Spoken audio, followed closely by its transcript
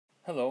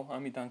Hello,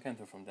 I'm Idan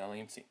Kenter from Dell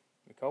EMC.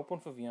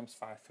 RecoverPoint for VMs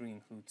 5.3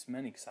 includes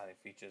many exciting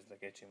features like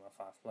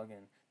HTML-5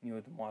 plugin, new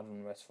with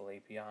modern RESTful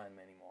API, and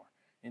many more.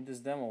 In this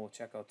demo, we'll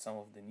check out some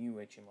of the new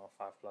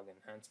HTML5 plugin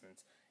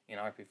enhancements in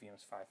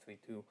RPVMs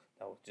 5.3.2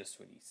 that was just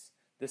released.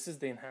 This is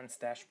the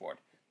enhanced dashboard.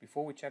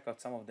 Before we check out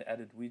some of the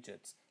added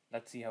widgets,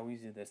 let's see how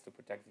easy it is to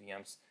protect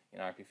VMs in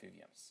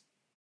RPVMs.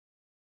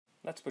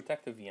 Let's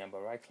protect a VM by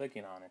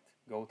right-clicking on it,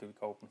 go to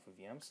RecoverPoint for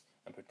VMs,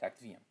 and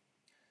protect VM.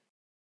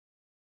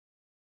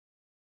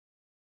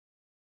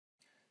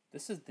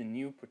 This is the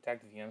new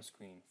Protect VM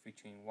screen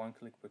featuring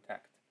one-click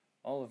protect.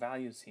 All the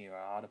values here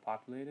are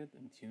auto-populated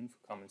and tuned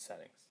for common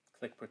settings.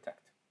 Click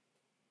Protect.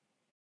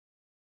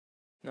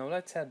 Now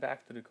let's head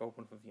back to the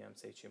RecoverPoint for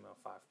VM's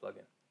HTML5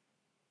 plugin.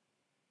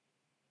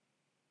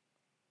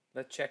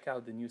 Let's check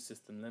out the new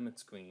System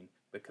Limits screen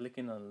by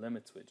clicking on the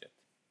Limits widget.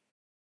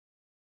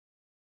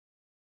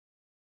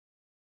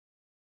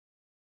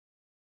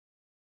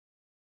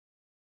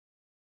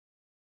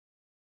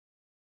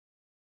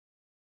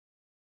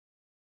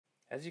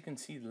 As you can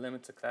see, the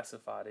limits are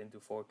classified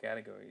into 4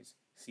 categories: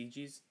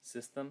 CGs,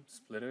 system,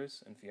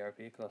 splitters, and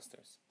VRPA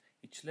clusters.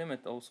 Each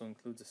limit also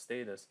includes a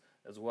status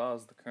as well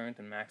as the current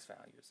and max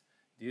values.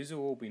 The user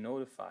will be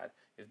notified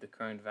if the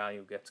current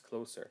value gets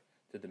closer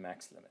to the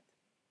max limit.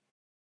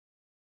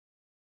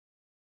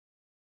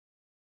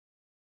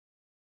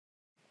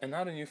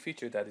 Another new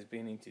feature that is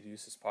being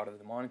introduced as part of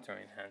the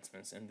monitoring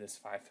enhancements in this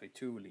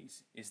 5.3.2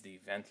 release is the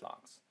event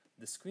logs.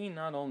 The screen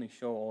not only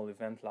shows all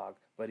event log,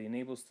 but it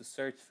enables to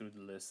search through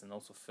the list and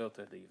also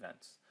filter the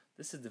events.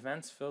 This is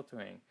events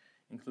filtering,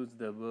 includes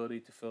the ability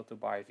to filter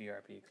by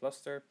VRPA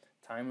cluster,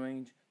 time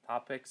range,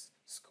 topics,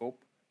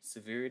 scope,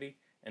 severity,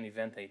 and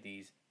event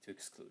IDs to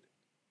exclude.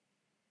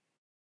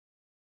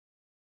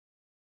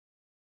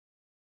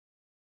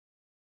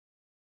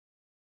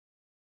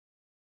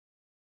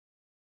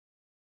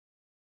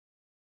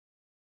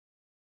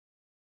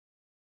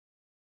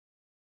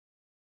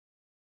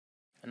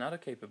 Another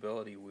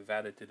capability we've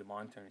added to the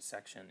monitoring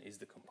section is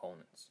the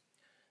components.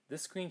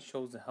 This screen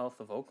shows the health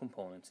of all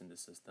components in the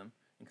system,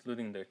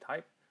 including their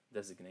type,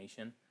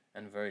 designation,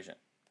 and version.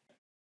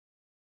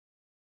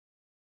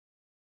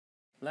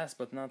 Last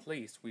but not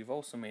least, we've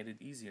also made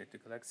it easier to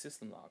collect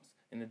system logs,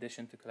 in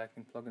addition to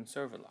collecting plugin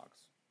server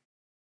logs.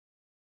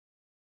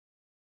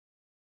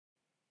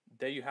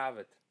 There you have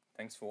it.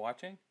 Thanks for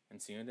watching, and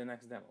see you in the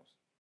next demos.